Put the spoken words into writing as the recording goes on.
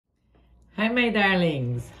Hi, my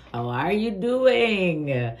darlings. How are you doing?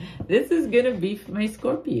 This is going to be for my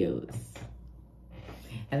Scorpios.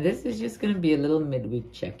 And this is just going to be a little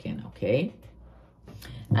midweek check-in, okay?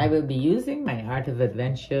 I will be using my Art of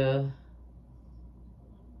Adventure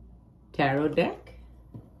tarot deck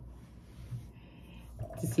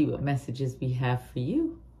to see what messages we have for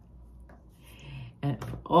you. And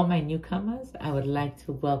for all my newcomers, I would like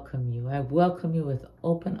to welcome you. I welcome you with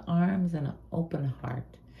open arms and an open heart.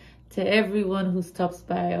 To everyone who stops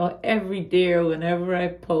by or every day or whenever I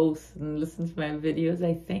post and listen to my videos,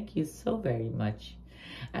 I thank you so very much.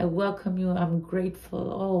 I welcome you. I'm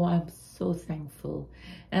grateful. Oh, I'm so thankful.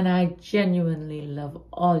 And I genuinely love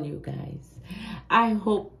all you guys. I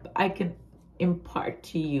hope I can impart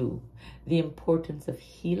to you the importance of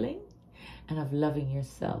healing and of loving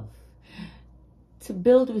yourself. To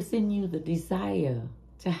build within you the desire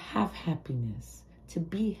to have happiness, to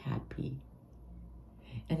be happy.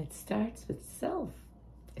 And it starts with self.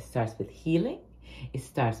 It starts with healing. It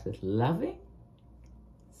starts with loving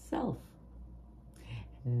self.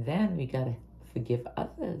 And then we got to forgive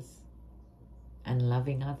others and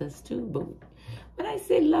loving others too. But when I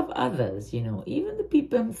say love others, you know, even the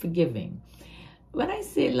people I'm forgiving, when I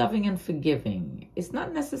say loving and forgiving, it's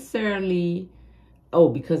not necessarily, oh,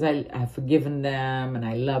 because I've forgiven them and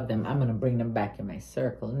I love them, I'm going to bring them back in my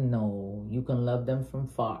circle. No, you can love them from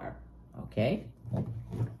far, okay?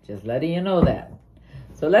 Just letting you know that.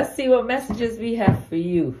 So let's see what messages we have for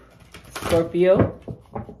you, Scorpio.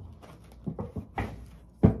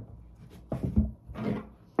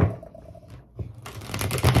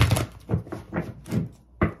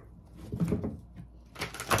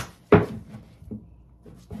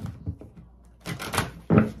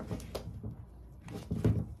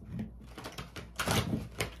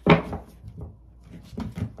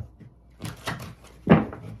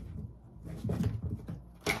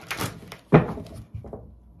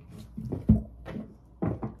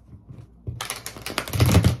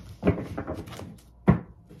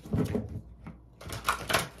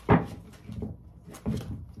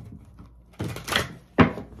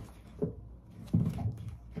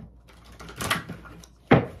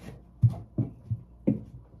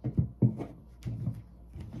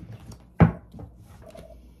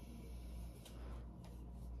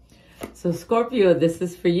 So Scorpio, this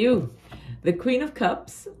is for you. The Queen of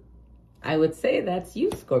Cups, I would say that's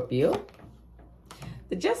you, Scorpio.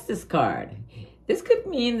 The Justice card. This could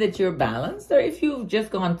mean that you're balanced, or if you've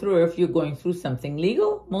just gone through, or if you're going through something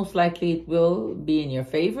legal, most likely it will be in your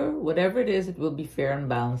favor. Whatever it is, it will be fair and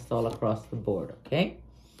balanced all across the board, okay?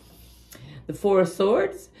 The Four of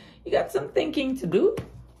Swords, you got some thinking to do.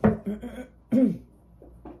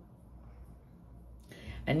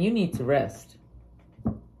 And you need to rest.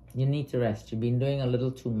 You need to rest. You've been doing a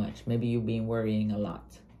little too much. Maybe you've been worrying a lot.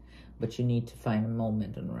 But you need to find a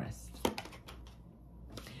moment and rest.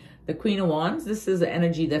 The Queen of Wands. This is the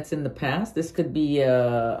energy that's in the past. This could be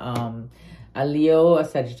a Leo, a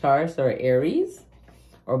Sagittarius, or Aries.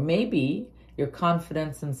 Or maybe your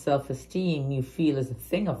confidence and self-esteem you feel is a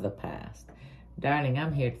thing of the past. Darling,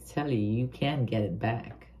 I'm here to tell you, you can get it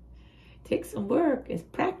back. Take some work. It's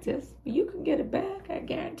practice. But you can get it back. I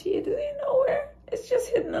guarantee it. It ain't nowhere. It's just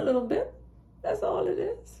hidden a little bit. That's all it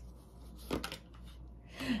is.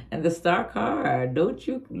 And the Star card, don't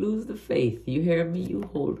you lose the faith. You hear me? You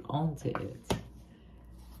hold on to it.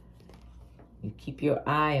 You keep your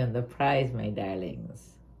eye on the prize, my darlings.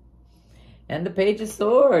 And the Page of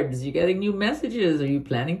Swords, you getting new messages. Are you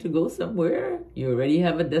planning to go somewhere? You already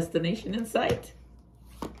have a destination in sight.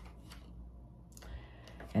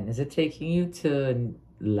 And is it taking you to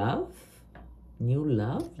love? New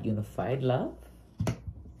love? Unified love?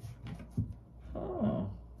 Oh,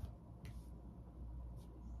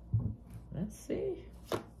 let's see.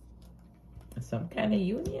 Some kind of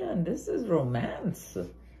union. This is romance.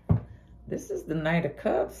 This is the Knight of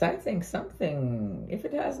Cups. I think something, if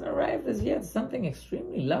it hasn't arrived as yet, something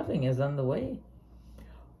extremely loving is on the way.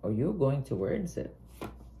 Or you're going towards it.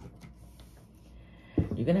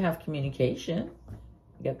 You're going to have communication.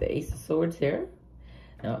 You got the Ace of Swords here.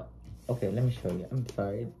 Now, okay, let me show you. I'm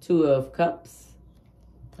sorry. Two of Cups.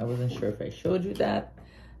 I wasn't sure if I showed you that.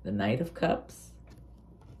 The Knight of Cups.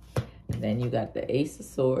 And then you got the Ace of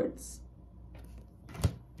Swords.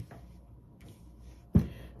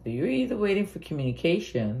 So you're either waiting for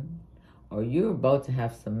communication, or you're about to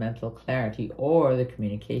have some mental clarity, or the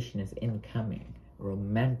communication is incoming.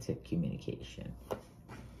 Romantic communication.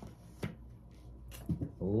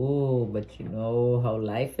 Oh, but you know how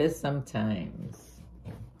life is sometimes.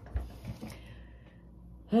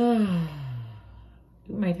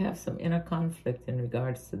 You might have some inner conflict in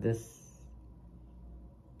regards to this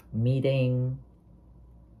meeting.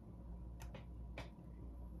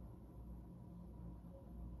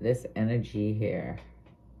 This energy here,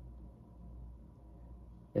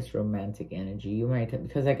 this romantic energy, you might have,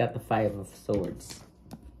 because I got the 5 of Swords.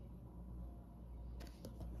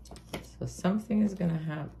 So something is going to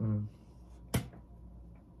happen.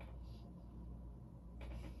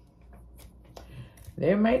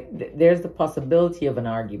 There's the possibility of an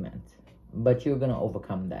argument, but you're going to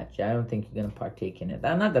overcome that. I don't think you're going to partake in it.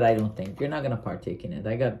 Not that I don't think. You're not going to partake in it.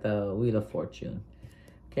 I got the Wheel of Fortune.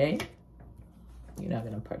 Okay? You're not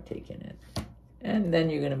going to partake in it. And then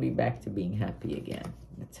you're going to be back to being happy again.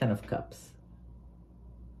 The 10 of Cups.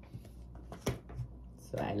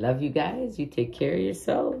 So I love you guys. You take care of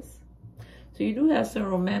yourselves. So you do have some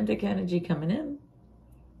romantic energy coming in.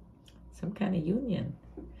 Some kind of union.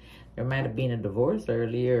 There might have been a divorce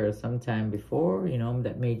earlier or sometime before, you know,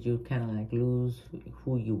 that made you kind of like lose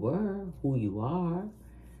who you were, who you are.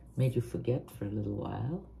 Made you forget for a little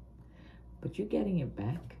while. But you're getting it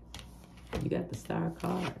back. You got the Star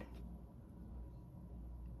card.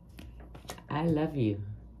 I love you.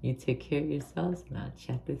 You take care of yourselves, and I'll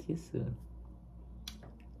chat with you soon.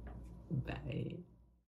 Bye.